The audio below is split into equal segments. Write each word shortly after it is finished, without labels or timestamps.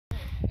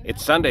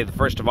It's Sunday, the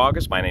 1st of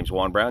August. My name's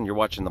Juan Brown. You're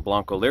watching the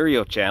Blanco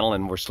Lirio channel,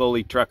 and we're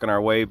slowly trucking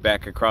our way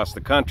back across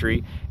the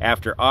country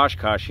after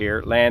Oshkosh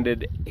here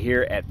landed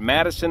here at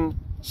Madison,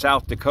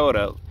 South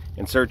Dakota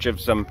in search of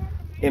some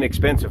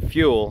inexpensive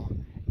fuel,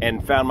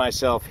 and found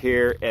myself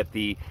here at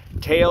the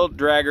tail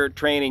dragger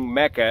training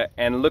mecca.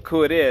 And look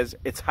who it is.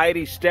 It's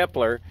Heidi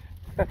Stepler.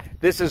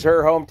 This is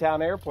her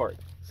hometown airport.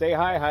 Say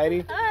hi,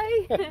 Heidi.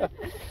 Hi.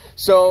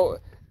 So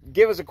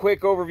give us a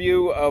quick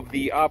overview of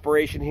the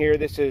operation here.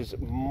 This is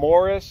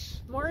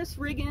Morris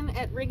Riggin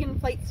at Riggin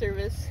Flight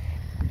Service.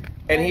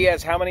 And he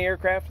has how many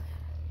aircraft?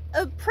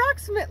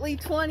 Approximately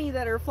 20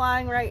 that are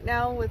flying right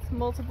now, with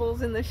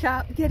multiples in the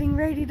shop getting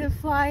ready to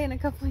fly in a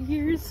couple of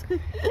years.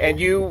 And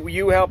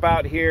you help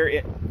out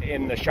here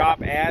in the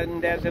shop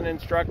and as an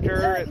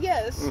instructor?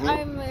 Yes,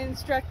 I'm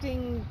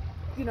instructing,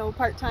 you know,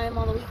 part-time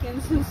on the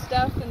weekends and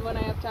stuff, and when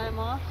I have time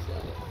off.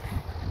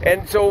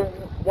 And so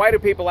why do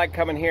people like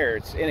coming here?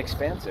 It's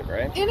inexpensive,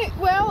 right?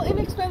 Well,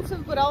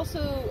 inexpensive, but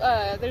also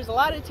there's a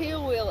lot of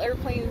tailwheel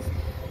airplanes.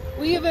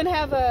 We even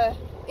have a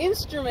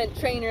instrument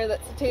trainer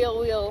that's a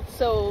tailwheel,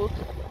 so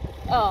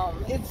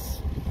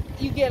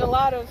you get a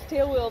lot of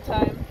tailwheel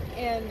time.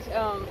 And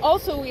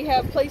also we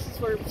have places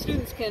where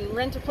students can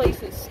rent a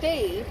place and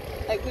stay.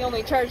 Like, we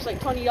only charge like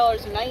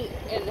 $20 a night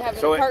and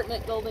have an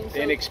apartment building. So,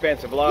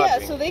 inexpensive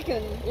lodging. Yeah, so they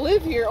can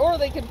live here, or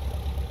they can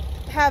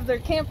have their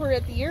camper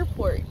at the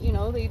airport. You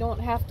know, they don't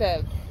have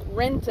to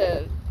rent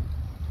a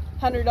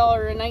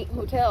 $100 a night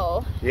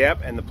hotel. Yep,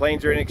 and the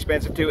planes are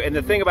inexpensive too. And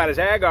the thing about his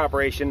ag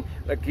operation,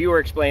 like you were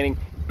explaining,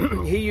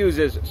 he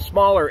uses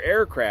smaller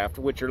aircraft,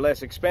 which are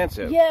less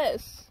expensive.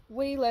 Yes,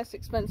 way less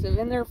expensive,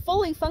 and they're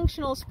fully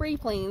functional spray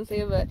planes. They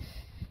have a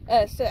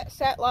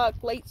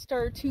Satlock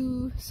Lightstar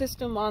 2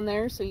 system on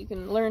there, so you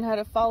can learn how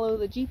to follow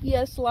the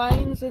GPS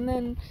lines, and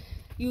then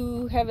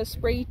you have the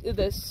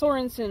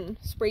Sorensen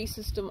spray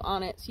system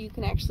on it, so you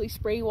can actually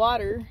spray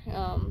water,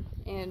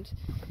 and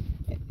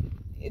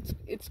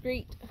it's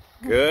great.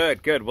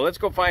 Good. Well, let's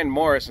go find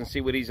Morris and see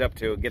what he's up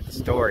to and get the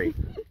story.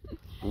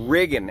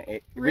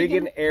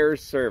 Riggin Air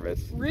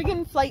Service.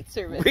 Riggin Flight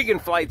Service. Riggin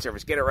Flight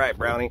Service. Get it right,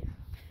 Brownie.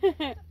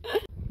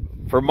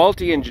 For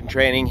multi-engine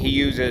training, he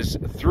uses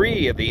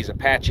 3 of these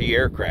Apache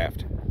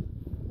aircraft.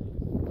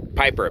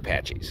 Piper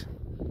Apaches.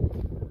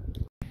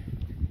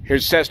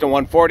 Here's Cessna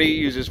 140,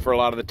 uses for a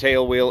lot of the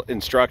tail wheel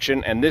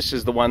instruction, and this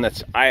is the one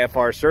that's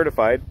IFR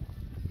certified.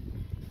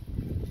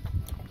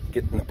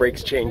 Getting the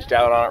brakes changed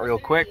out on it real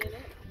quick.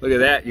 Look at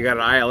that, you got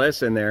an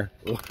ILS in there.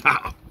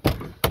 Wow.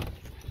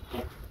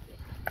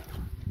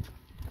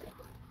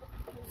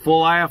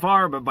 Full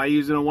IFR, but by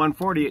using a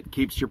 140, it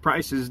keeps your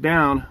prices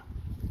down.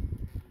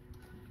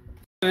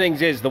 The thing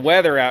is, the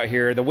weather out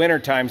here, the winter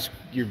times,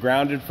 you're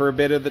grounded for a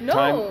bit of the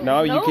time.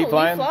 No, you keep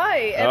flying? We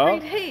fly every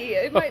day.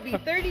 It might be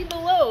 30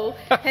 below,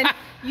 and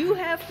you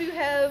have to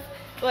have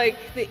like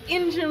the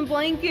engine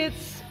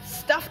blankets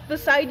stuffed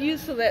beside you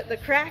so that the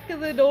crack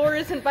of the door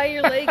isn't by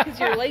your leg, because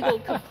your leg will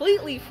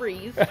completely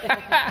freeze.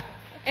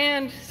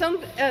 And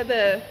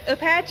the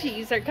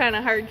Apaches are kind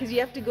of hard because you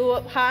have to go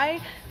up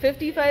high,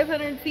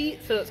 5,500 feet,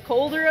 so it's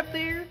colder up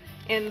there,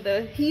 and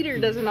the heater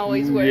doesn't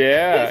always work.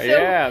 Yeah, so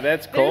yeah,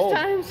 that's cold.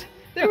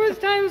 There was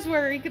times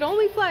where you could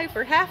only fly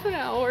for half an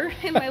hour,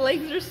 and my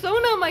legs are so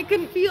numb I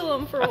couldn't feel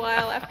them for a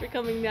while after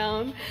coming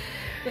down.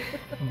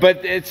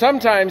 But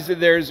sometimes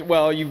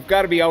you've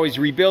got to be always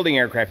rebuilding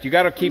aircraft. You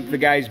got to keep the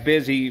guys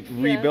busy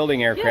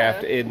rebuilding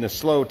aircraft in the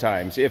slow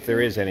times, if there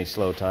is any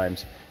slow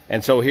times.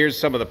 And so here's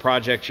some of the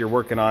projects you're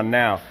working on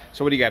now.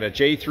 So what do you got, a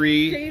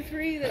J3?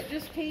 J3 that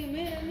just came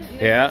in, and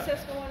then a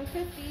Cessna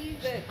 150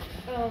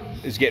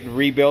 that is getting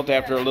rebuilt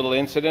after a little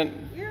incident.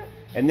 Yeah.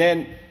 And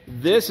then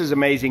this is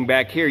amazing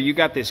back here. You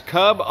got this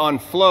Cub on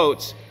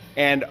floats,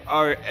 and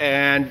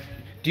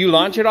do you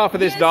launch it off of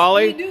this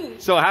dolly? We do.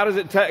 So how does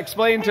it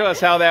explain to us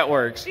how that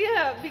works?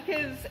 Yeah,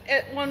 because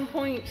at one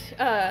point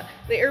the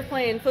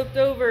airplane flipped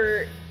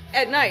over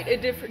at night. A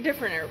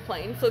different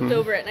airplane flipped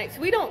over at night.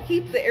 So we don't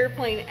keep the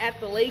airplane at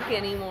the lake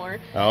anymore.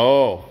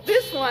 Oh.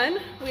 This one,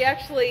 we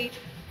actually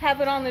have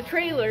it on the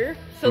trailer.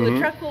 So the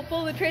truck will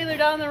pull the trailer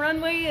down the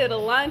runway.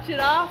 It'll launch it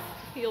off.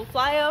 You'll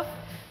fly off.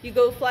 You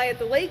go fly at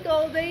the lake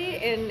all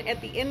day, and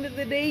at the end of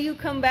the day you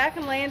come back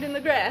and land in the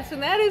grass,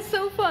 and that is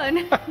so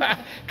fun.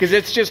 Because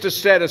it's just a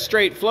set of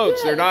straight floats.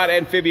 Yes. They're not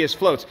amphibious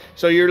floats.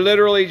 So you're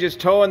literally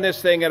just towing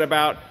this thing at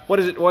about,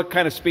 what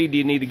kind of speed do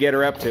you need to get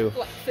her up to?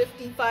 Like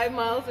 55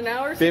 miles an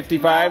hour,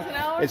 55 miles an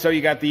hour. And so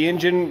you got the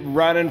engine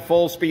running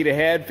full speed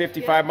ahead,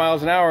 55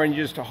 miles an hour, and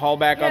you just haul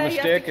back on the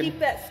stick. You have to keep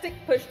that stick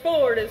pushed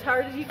forward as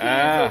hard as you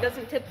can so it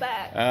doesn't tip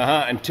back.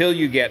 Until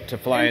you get to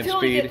flying speed.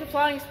 Until you get to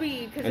flying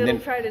speed, because it'll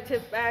try to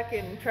tip back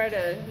and try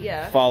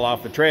to, fall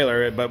off the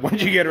trailer. But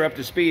once you get her up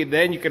to speed,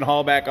 then you can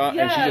haul back on,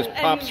 and she just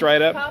pops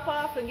right up. Pop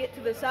off and get to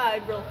the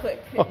side real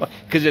quick.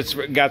 Because it's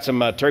got some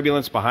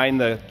turbulence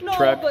behind the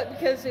truck? No, but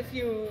because if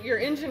your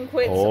engine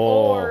quits,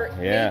 or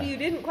maybe you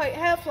didn't quite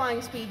have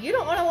flying speed, you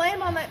don't want to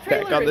land on that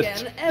trailer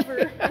again,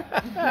 ever.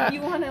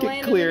 You want to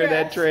land clear in the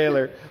grass. that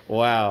trailer.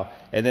 Wow.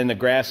 And then the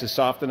grass is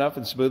soft enough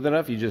and smooth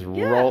enough, you just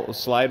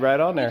slide right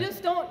on there. You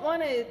just don't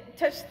want to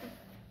touch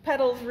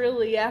pedals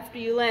really after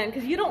you land,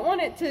 because you don't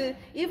want it to,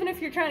 even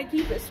if you're trying to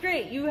keep it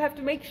straight, you have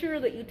to make sure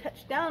that you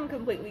touch down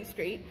completely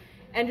straight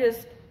and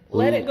just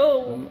let it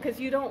go, because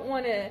you don't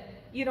want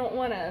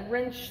to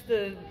wrench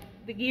the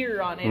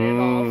gear on it at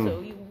all.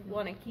 So you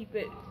want to keep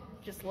it,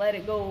 just let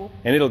it go.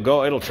 And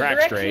it'll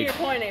track straight. You're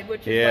pointed,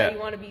 which is why you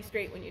want to be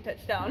straight when you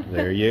touch down.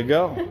 There you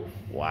go.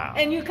 Wow.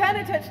 And you kind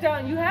of touch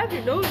down, you have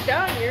your nose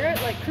down, you're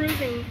at like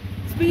cruising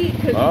speed,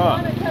 because you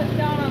want to touch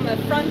down on the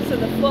fronts of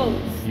the floats.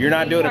 You're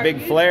not doing a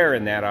big flare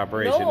in that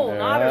operation. No,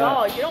 not at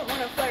all. You don't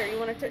want to flare. You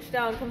want to touch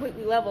down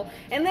completely level.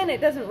 And then it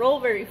doesn't roll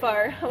very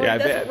far. Well, it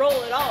doesn't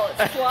roll at all.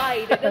 It's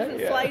slide. It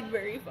doesn't slide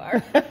very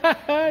far.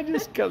 It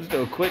just comes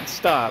to a quick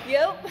stop.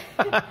 Yep.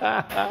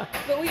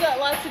 But we got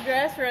lots of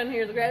grass around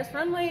here. The grass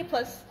runway,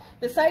 plus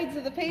the sides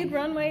of the paved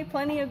runway,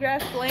 plenty of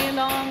grass to land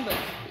on. But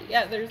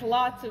yeah, there's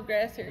lots of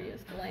grass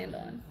areas to land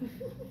on.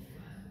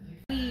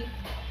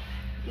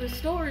 The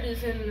storage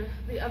is in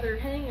the other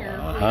hangar,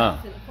 right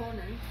off in the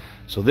corner.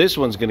 So this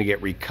one's going to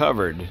get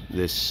recovered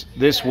this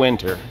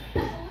winter.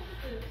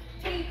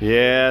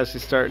 Yes,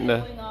 it's starting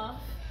to.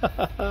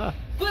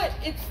 But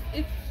it's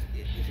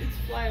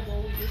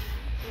flyable. We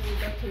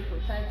just got paper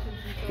patches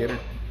and get her.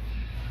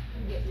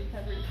 Get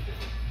recovered.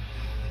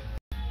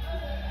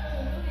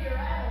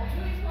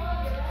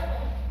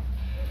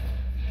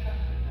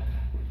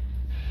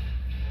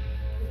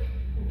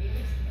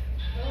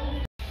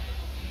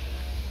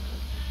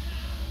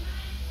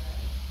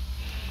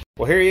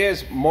 Well, here he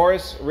is,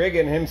 Morris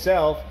Riggin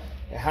himself.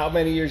 How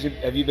many years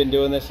have you been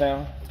doing this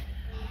now?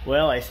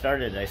 Well, I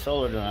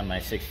soloed on my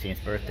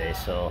 16th birthday,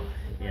 so,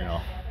 you know,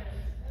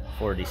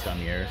 40 some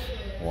years.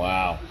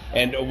 Wow.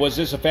 And was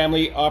this a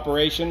family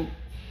operation?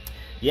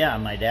 Yeah,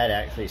 my dad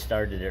actually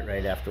started it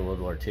right after World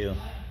War II.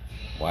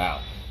 Wow.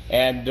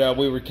 And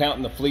we were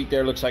counting the fleet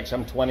there, looks like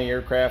some 20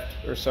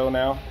 aircraft or so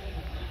now?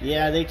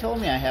 Yeah, they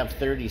told me I have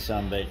 30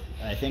 some, but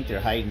I think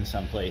they're hiding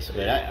someplace,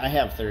 but I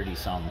have 30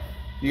 some.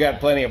 You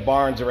got plenty of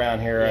barns around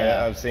here,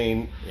 I've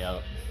seen. Yeah.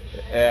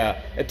 Yeah.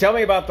 Tell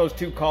me about those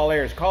two Call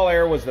Airs. Call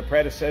Air was the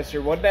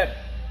predecessor. Wasn't that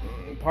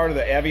part of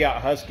the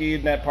Aviat Husky?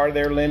 Isn't that part of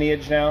their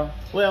lineage now?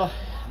 Well,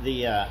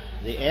 the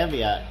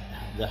Aviat,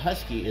 the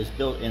Husky is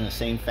built in the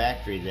same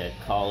factory that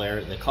Call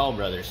Air, the Call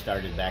brothers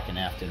started back in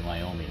Afton,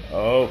 Wyoming.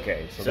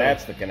 Okay, so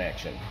that's the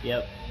connection.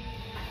 Yep.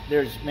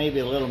 There's maybe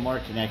a little more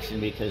connection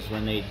because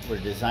when they were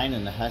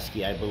designing the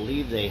Husky, I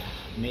believe they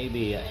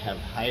maybe have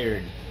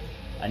hired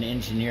an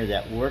engineer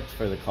that worked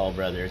for the Call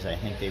brothers. I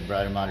think they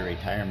brought him out of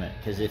retirement,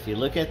 because if you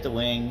look at the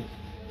wing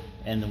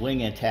and the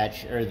wing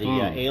attach, or the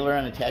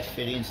aileron attached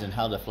fittings and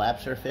how the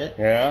flaps are fit,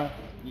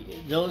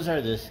 those are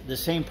the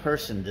same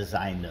person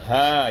designed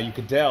those. You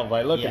could tell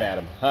by looking at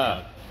them.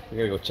 We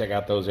gotta go check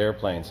out those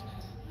airplanes.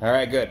 All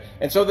right, good.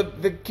 And so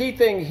the key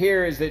thing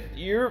here is that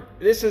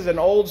this is an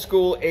old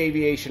school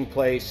aviation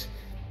place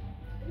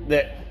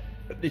that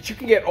you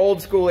can get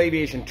old school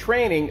aviation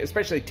training,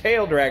 especially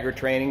tail dragger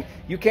training.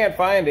 You can't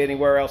find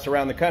anywhere else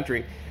around the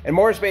country. And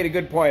Morris made a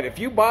good point. If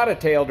you bought a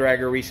tail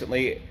dragger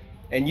recently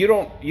and you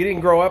didn't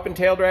grow up in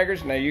tail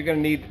draggers, now you're going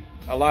to need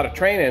a lot of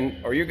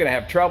training or you're going to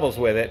have troubles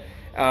with it.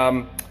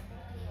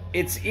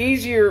 It's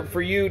easier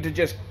for you to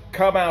just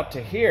come out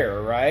to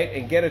here, right,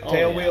 and get a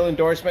tail wheel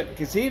endorsement,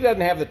 because he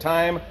doesn't have the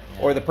time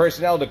or the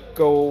personnel to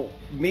go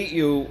meet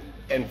you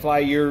and fly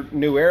your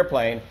new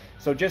airplane.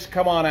 So just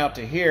come on out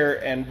to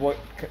here, and what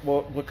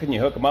can you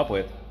hook them up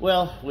with?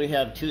 Well, we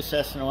have 2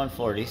 Cessna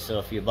 140s, so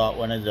if you bought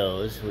one of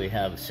those, we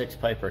have 6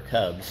 Piper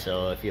Cubs,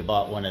 so if you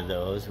bought one of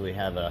those, we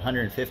have a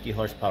 150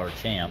 horsepower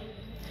Champ.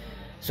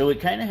 So we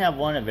kind of have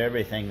one of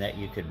everything that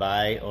you could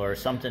buy, or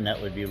something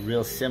that would be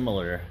real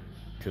similar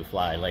to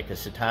fly, like a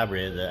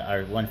Citabria. Our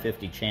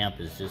 150 Champ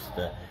is just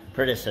the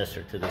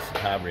predecessor to the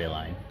Citabria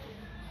line.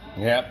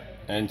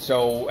 Yep. And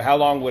so how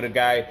long would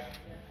a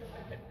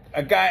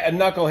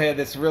knucklehead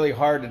that's really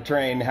hard to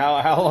train,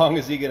 how long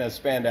is he going to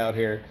spend out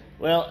here?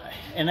 Well,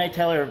 and I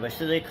tell everybody,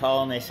 so they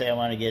call and they say, I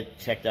want to get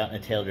checked out in a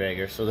tail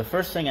dragger. So the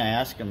first thing I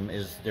ask them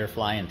is their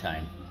flying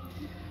time.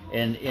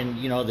 And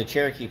you know, the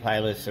Cherokee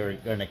pilots are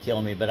going to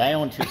kill me, but I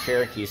own 2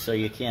 Cherokees, so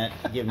you can't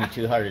give me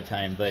too hard a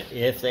time. But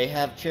if they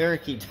have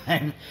Cherokee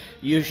time,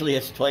 usually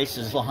it's twice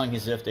as long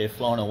as if they've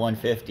flown a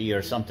 150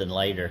 or something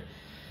lighter.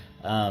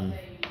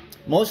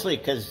 Mostly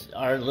because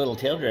our little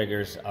tail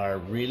draggers are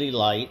really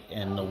light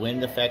and the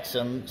wind affects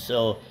them.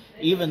 So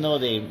even though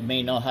they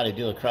may know how to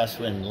do a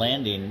crosswind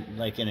landing,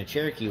 like in a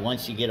Cherokee,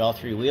 once you get all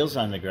 3 wheels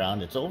on the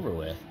ground, it's over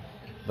with.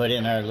 But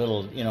in our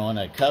little, you know, in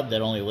a Cub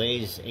that only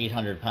weighs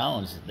 800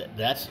 pounds,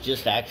 that's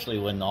just actually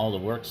when all the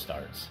work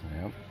starts.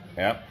 Yep,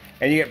 yep.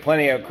 And you get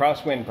plenty of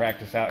crosswind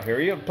practice out here.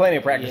 You have plenty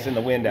of practice in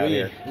the wind out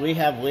here. We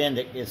have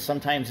wind.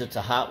 Sometimes it's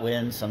a hot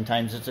wind,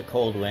 sometimes it's a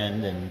cold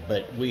wind,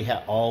 but we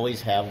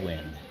always have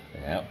wind.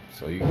 Yep,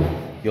 so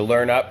you'll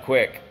learn up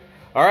quick.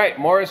 All right,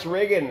 Morris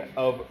Riggin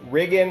of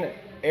Riggin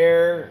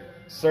Air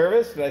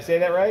Service. Did I say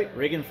that right?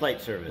 Riggin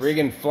Flight Service.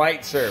 Riggin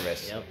Flight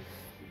Service. Yep.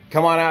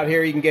 come on out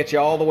here. You can get you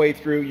all the way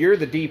through. You're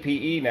the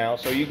DPE now,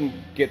 so you can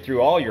get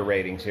through all your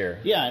ratings here.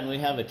 Yeah, and we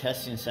have a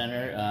testing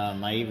center.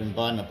 I even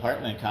bought an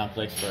apartment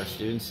complex for our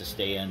students to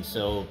stay in,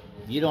 so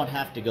you don't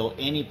have to go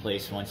any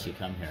place once you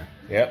come here.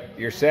 Yep,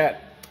 you're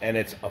set, and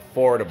it's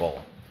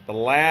affordable. The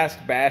last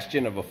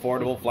bastion of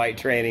affordable flight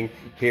training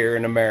here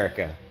in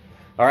America.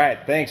 All right,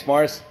 thanks,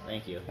 Morris.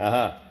 Thank you.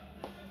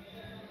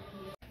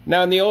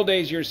 Now, in the old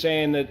days, you're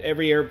saying that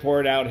every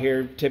airport out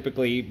here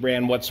typically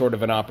ran what sort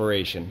of an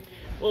operation?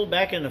 Well,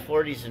 back in the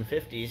 40s and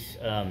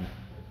 50s,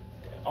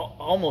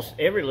 almost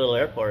every little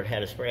airport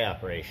had a spray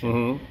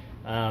operation.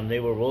 They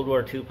were World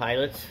War II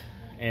pilots,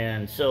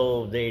 and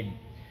so they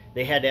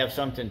had to have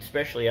something,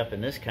 especially up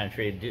in this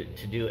country,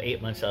 to do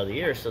 8 months out of the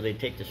year. So they'd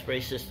take the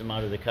spray system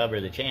out of the cover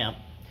of the Champ,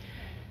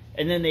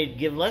 and then they'd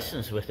give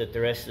lessons with it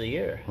the rest of the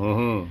year.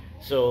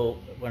 So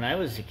when I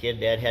was a kid,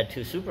 Dad had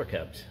 2 Super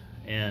Cubs,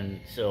 and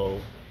so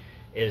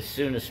as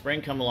soon as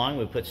spring come along,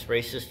 we put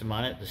spray system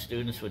on it. The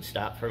students would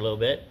stop for a little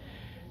bit,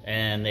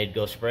 and they'd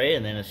go spray,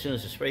 and then as soon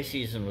as the spray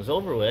season was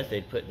over with,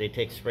 they'd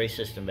take the spray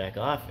system back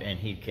off, and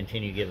he'd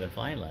continue giving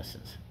flying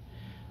lessons.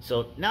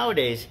 So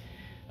nowadays,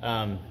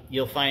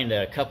 you'll find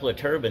a couple of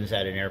turbines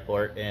at an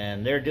airport,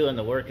 and they're doing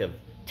the work of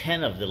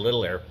 10 of the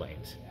little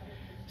airplanes.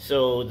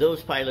 So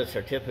those pilots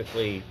are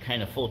typically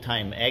kind of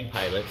full-time ag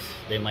pilots.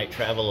 They might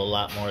travel a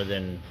lot more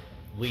than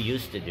we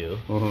used to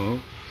do.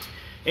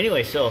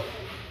 Anyway, so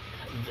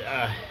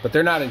but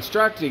they're not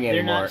instructing anymore.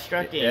 They're not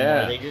instructing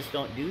anymore. They just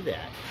don't do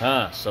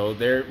that. So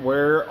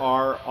where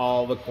are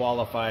all the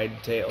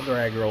qualified tail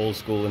dragger old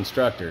school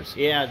instructors?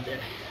 Yeah,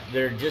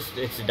 they're just,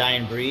 it's a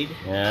dying breed.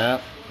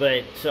 Yeah.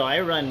 But so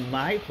I run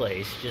my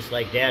place just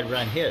like Dad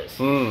run his.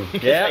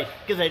 Yeah.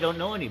 Because I don't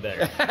know any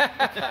better.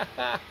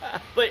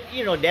 But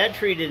you know, Dad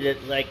treated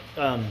it like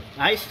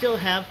I still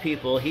have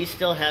people. He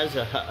still has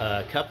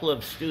a couple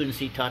of students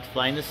he taught to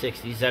fly in the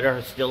 60s that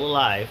are still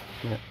alive,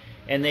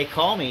 and they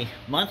call me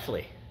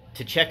monthly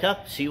to check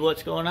up, see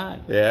what's going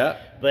on. Yeah.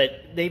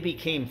 But they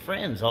became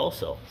friends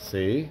also.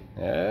 See?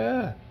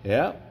 Yeah.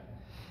 Yeah.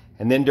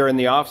 And then during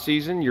the off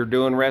season, you're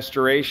doing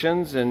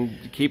restorations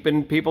and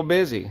keeping people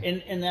busy.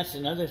 And that's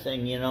another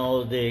thing, you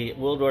know, the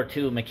World War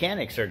II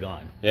mechanics are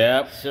gone.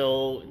 Yep.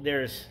 So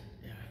there's,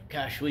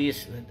 gosh,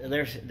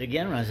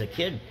 again, when I was a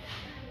kid,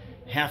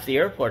 half the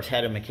airports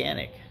had a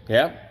mechanic.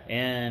 Yep.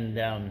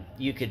 And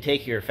you could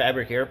take your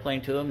fabric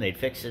airplane to them, they'd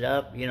fix it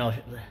up, you know,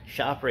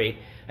 shop rate.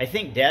 I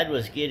think Dad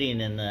was getting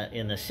in the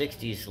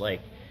 60s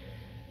like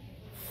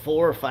 $4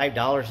 or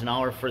 $5 an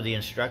hour for the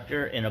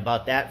instructor, and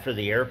about that for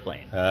the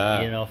airplane.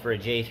 You know, for a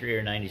J3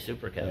 or 90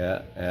 Super Cub.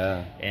 Yeah,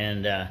 yeah.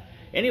 And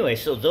anyway,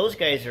 so those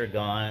guys are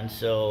gone.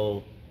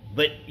 So,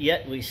 but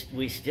yet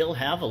we still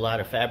have a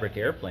lot of fabric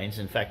airplanes.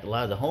 In fact, a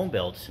lot of the home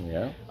builds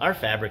are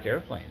fabric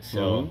airplanes.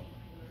 So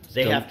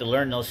they have to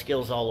learn those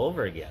skills all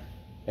over again.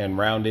 And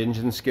round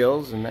engine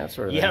skills and that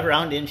sort of thing. Yeah,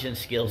 round engine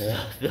skills.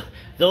 Yeah.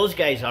 Those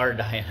guys are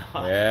dying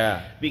off.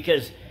 Yeah.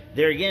 Because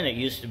there again, it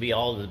used to be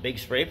all the big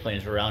spray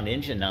planes were round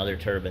engine. Now they're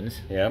turbines.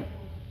 Yep.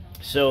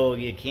 So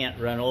you can't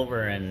run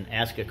over and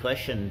ask a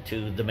question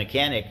to the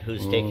mechanic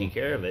who's taking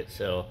care of it.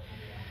 So,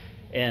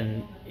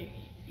 and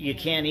you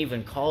can't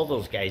even call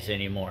those guys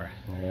anymore.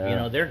 Yeah. You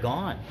know, they're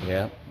gone.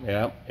 Yep.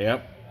 Yep.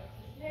 Yep.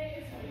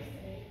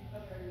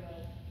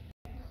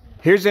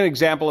 Here's an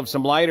example of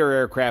some lighter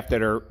aircraft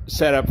that are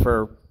set up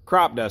for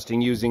crop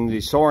dusting using the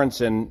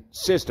Sorensen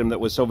system that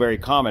was so very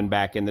common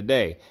back in the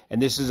day.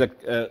 And this is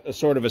a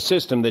sort of a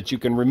system that you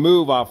can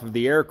remove off of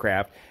the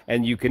aircraft,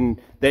 and you can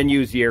then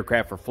use the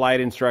aircraft for flight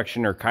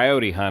instruction or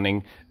coyote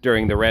hunting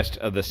during the rest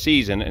of the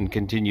season and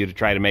continue to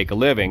try to make a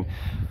living.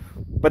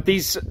 But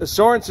these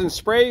Sorensen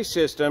spray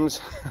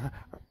systems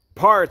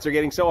parts are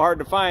getting so hard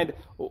to find.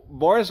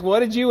 Boris, what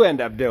did you end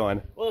up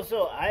doing? Well,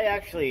 so I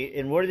actually,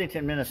 in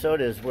Worthington,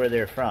 Minnesota is where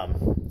they're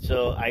from.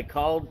 So I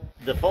called,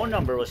 the phone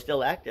number was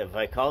still active.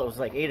 I called, it was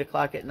like 8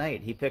 o'clock at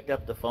night. He picked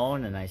up the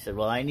phone and I said,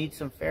 well, I need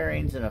some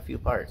fairings and a few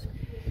parts.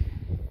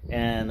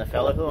 And the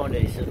fellow who owned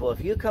it, he says, well,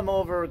 if you come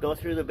over, go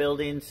through the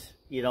buildings,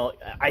 you know,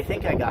 I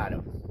think I got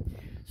them.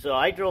 So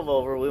I drove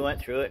over, we went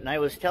through it, and I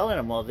was telling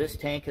him, well, this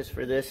tank is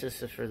for this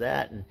is for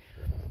that. And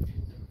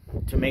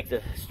to make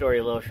the story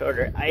a little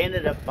shorter, I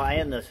ended up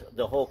buying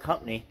the whole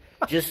company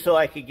just so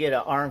I could get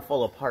an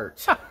armful of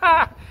parts.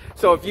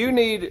 So if you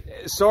need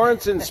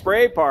Sorensen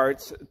spray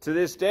parts to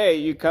this day,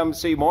 you come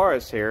see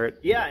Morris here.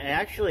 Yeah, and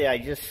actually I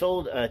just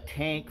sold a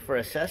tank for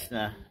a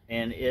Cessna,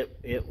 and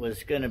it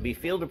was going to be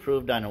field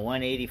approved on a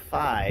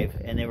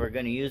 185, and they were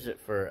going to use it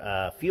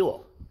for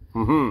fuel.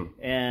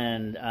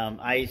 And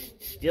I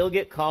still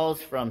get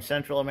calls from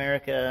Central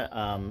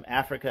America,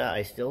 Africa.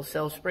 I still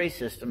sell spray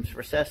systems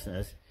for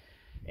Cessnas.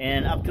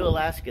 And up to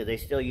Alaska, they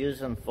still use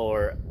them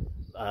for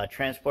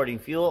transporting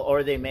fuel,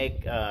 or they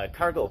make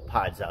cargo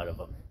pods out of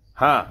them.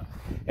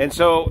 And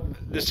so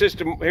the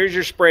system, here's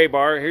your spray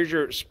bar, here's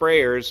your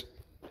sprayers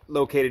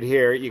located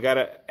here. You got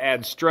to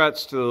add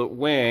struts to the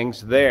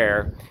wings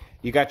there.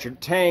 You got your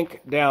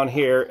tank down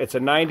here. It's a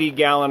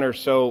 90-gallon or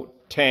so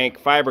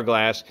tank,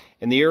 fiberglass.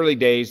 In the early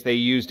days, they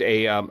used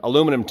a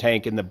aluminum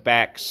tank in the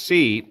back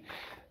seat.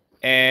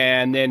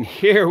 And then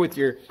here with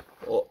your,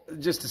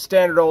 just a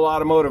standard old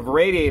automotive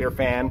radiator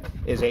fan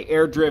is a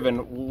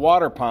air-driven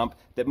water pump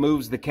that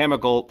moves the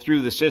chemical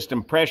through the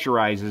system,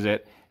 pressurizes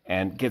it,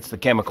 and gets the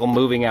chemical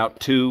moving out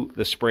to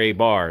the spray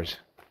bars.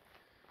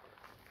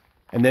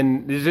 And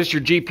then, is this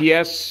your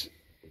GPS?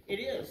 It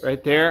is.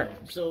 Right there?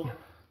 So,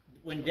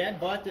 when Dad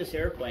bought this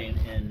airplane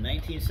in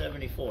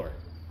 1974,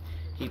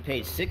 he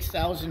paid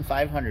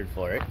 $6,500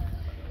 for it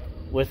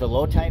with a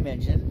low-time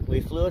engine.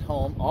 We flew it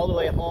home. All the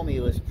way home,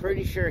 he was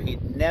pretty sure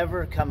he'd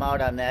never come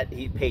out on that.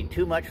 He paid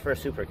too much for a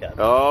Super Cub.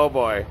 Oh,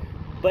 boy.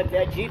 But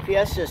that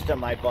GPS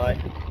system I bought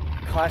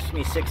cost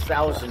me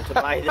 $6,000 to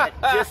buy that.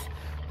 Just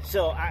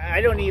so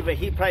I don't even.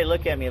 He'd probably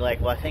look at me like,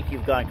 "Well, I think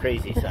you've gone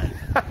crazy, son."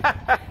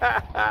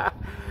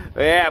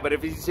 Yeah, but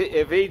if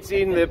he'd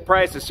seen the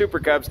price of Super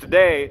Cubs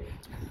today,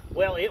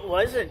 well, it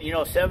wasn't. You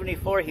know,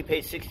 74 he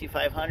paid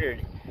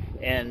 $6,500,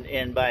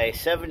 and by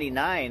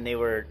 79 they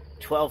were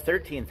 12,000,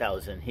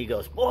 13,000. He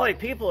goes, "Boy,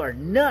 people are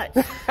nuts."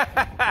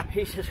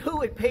 He says, "Who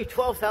would pay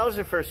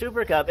 12,000 for a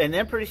Super Cub?" And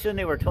then pretty soon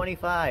they were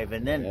 25,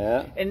 and then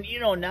and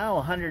you know now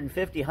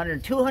 150,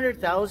 100,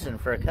 200,000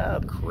 for a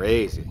Cub.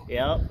 Crazy.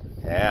 Yep.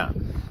 Yeah.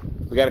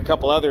 We got a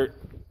couple other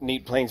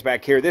neat planes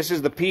back here. This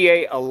is the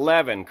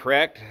PA-11,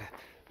 correct?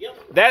 Yep.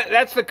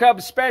 That's the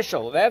Cub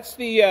Special. That's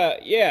the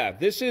yeah.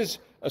 This is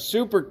a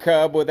Super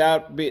Cub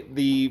without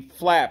the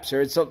flaps.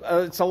 Or it's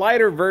a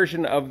lighter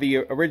version of the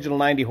original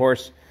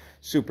 90-horse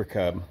Super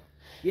Cub.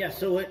 Yeah,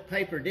 so what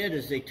Piper did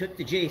is they took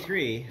the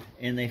J3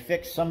 and they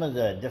fixed some of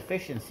the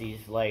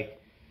deficiencies, like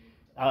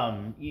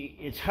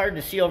it's hard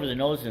to see over the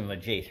nose of a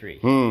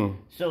J3.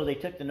 So they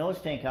took the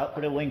nose tank out,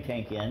 put a wing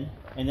tank in,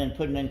 and then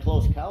put an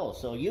enclosed cowl.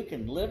 So you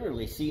can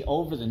literally see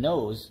over the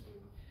nose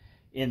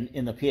in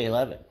the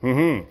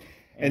PA-11.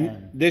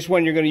 And this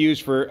one you're going to use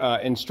for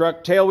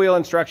tail wheel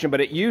instruction,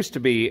 but it used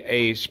to be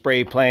a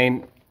spray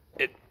plane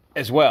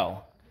as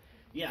well.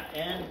 Yeah,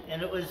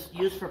 and it was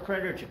used for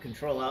Predator to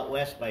control out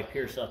west by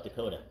Pierce, South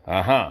Dakota.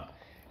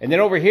 And then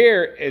over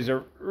here is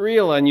a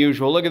real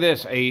unusual. Look at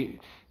this, a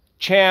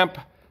Champ.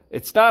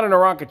 It's not an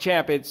Aeronca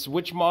Champ. It's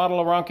which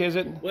model Aeronca is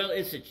it? Well,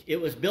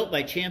 it was built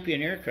by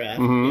Champion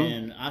Aircraft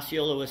in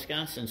Osceola,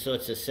 Wisconsin. So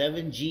it's a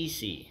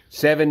 7GC.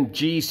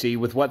 7GC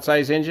with what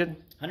size engine?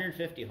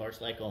 150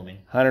 horse, like Omen.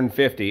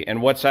 150.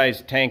 And what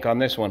size tank on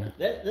this one?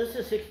 This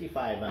is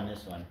 65 on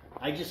this one.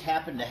 I just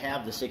happen to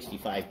have the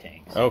 65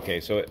 tanks.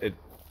 Okay, so it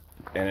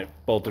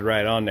bolted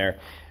right on there.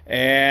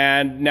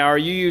 And now, are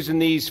you using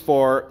these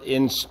for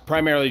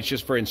primarily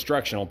just for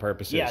instructional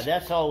purposes? Yeah,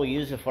 that's all we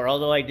use it for.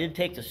 Although I did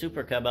take the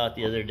Super Cub out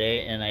the other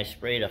day and I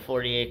sprayed a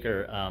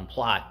 40-acre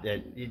plot.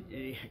 That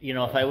you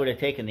know, if I would have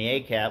taken the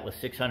A-Cat with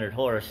 600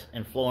 horse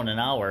and flown an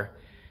hour,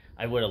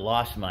 I would have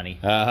lost money.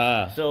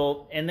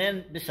 So, and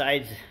then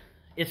besides,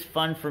 it's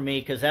fun for me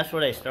because that's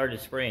what I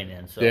started spraying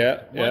in. So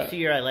once a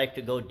year, I like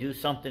to go do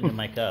something to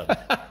my Cub.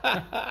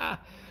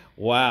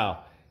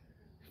 Wow.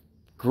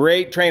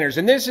 Great trainers.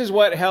 And this is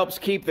what helps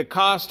keep the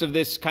cost of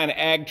this kind of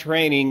ag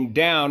training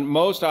down.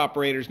 Most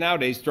operators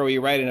nowadays throw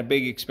you right in a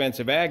big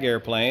expensive ag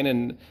airplane.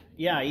 And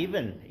yeah,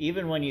 even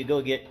when you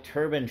go get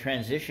turbine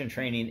transition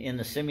training in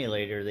the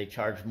simulator, they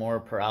charge more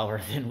per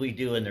hour than we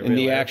do in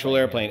the actual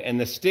airplane. And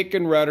the stick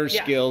and rudder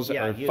skills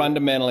are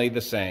fundamentally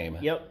the same.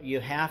 Yep, you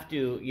have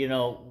to, you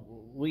know,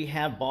 we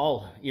have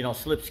ball, you know,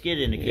 slip skid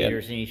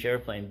indicators in each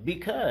airplane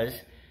because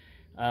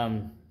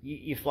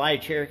you fly a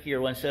Cherokee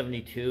or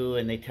 172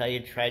 and they tell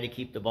you to try to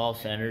keep the ball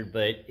centered,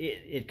 but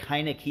it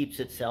kind of keeps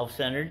it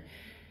self-centered.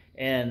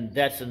 And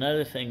that's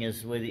another thing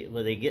is where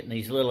they get in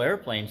these little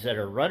airplanes that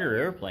are rudder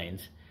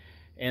airplanes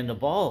and the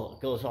ball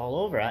goes all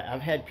over.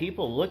 I've had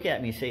people look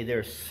at me and say,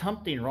 "There's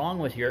something wrong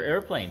with your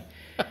airplane,"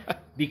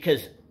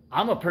 because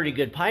I'm a pretty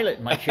good pilot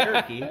in my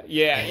Cherokee.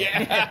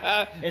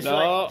 And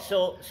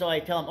so I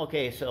tell them,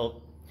 okay,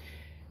 so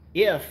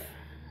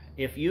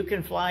if you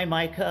can fly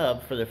my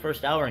Cub for the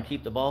first hour and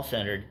keep the ball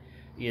centered,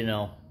 you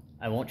know,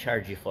 I won't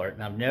charge you for it.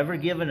 And I've never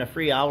given a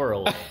free hour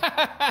away.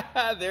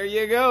 There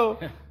you go.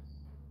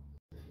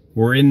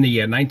 We're in the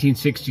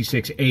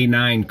 1966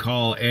 A9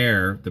 Call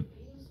Air, the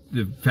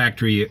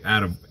factory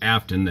out of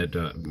Afton that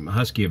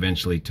Husky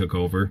eventually took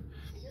over,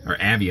 or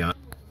Avion.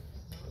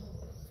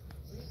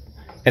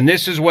 And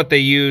this is what they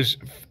use.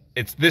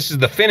 This is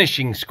the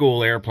finishing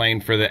school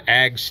airplane for the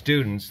ag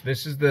students.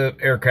 This is the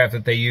aircraft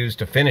that they use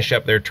to finish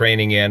up their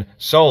training in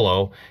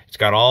solo. It's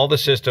got all the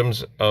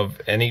systems of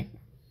any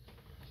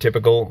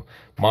typical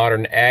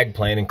modern ag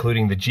plane,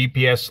 including the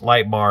GPS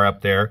light bar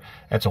up there.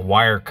 That's a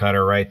wire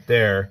cutter right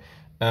there.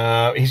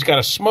 He's got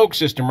a smoke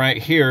system right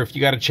here. If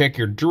you got to check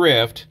your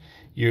drift,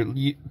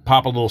 you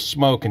pop a little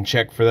smoke and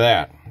check for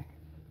that.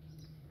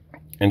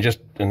 And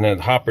then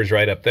the hopper's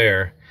right up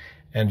there.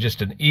 And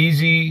just an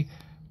easy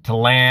to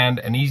land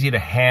and easy to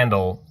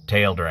handle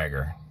tail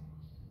dragger.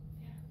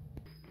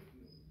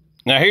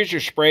 Now here's your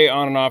spray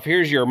on and off.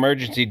 Here's your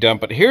emergency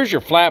dump, but here's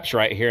your flaps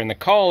right here. And the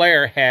Call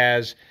Air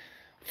has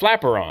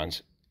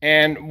flapperons.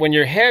 And when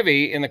you're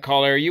heavy in the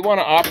Call Air, you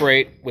want to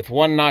operate with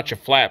one notch of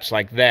flaps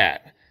like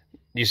that.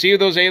 You see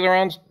those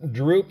ailerons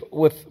droop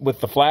with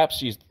the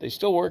flaps? They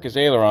still work as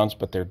ailerons,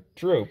 but they're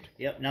drooped.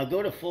 Yep. Now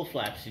go to full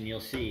flaps and you'll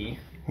see.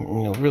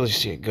 You'll really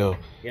see it go.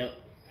 Yep.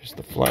 There's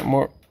the flap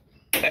more.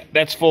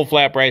 That's full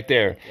flap right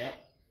there. Yep.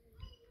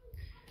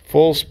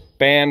 Full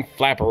span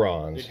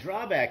flaperons. The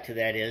drawback to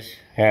that is.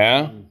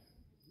 Yeah.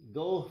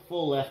 Go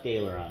full left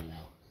aileron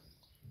now.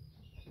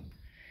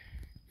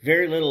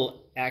 Very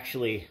little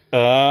actually.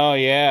 Oh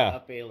yeah.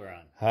 Up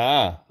aileron.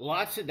 Huh.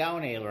 Lots of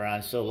down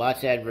aileron, so lots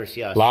of adverse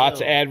yaw. Lots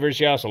of adverse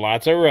yaw, so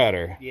lots of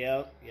rudder.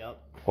 Yep, yep.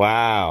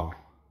 Wow.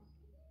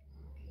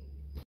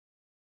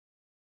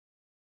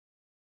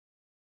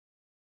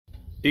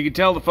 You can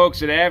tell the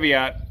folks at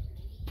Aviat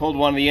pulled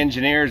one of the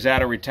engineers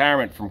out of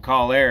retirement from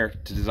Call Air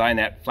to design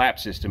that flap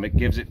system. It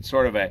gives it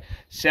sort of a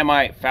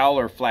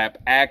semi-Fowler flap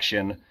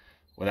action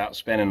without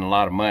spending a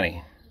lot of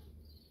money.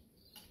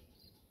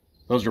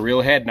 Those are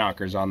real head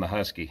knockers on the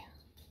Husky.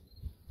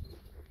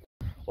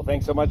 Well,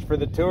 thanks so much for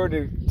the tour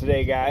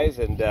today, guys.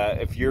 And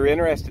if you're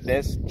interested in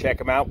this, check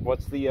them out.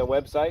 What's the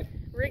website?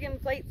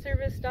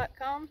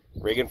 RigginFlightService.com.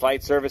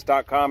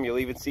 RigginFlightService.com. You'll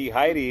even see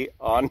Heidi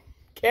on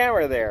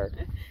camera there.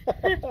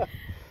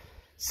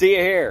 See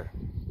you here.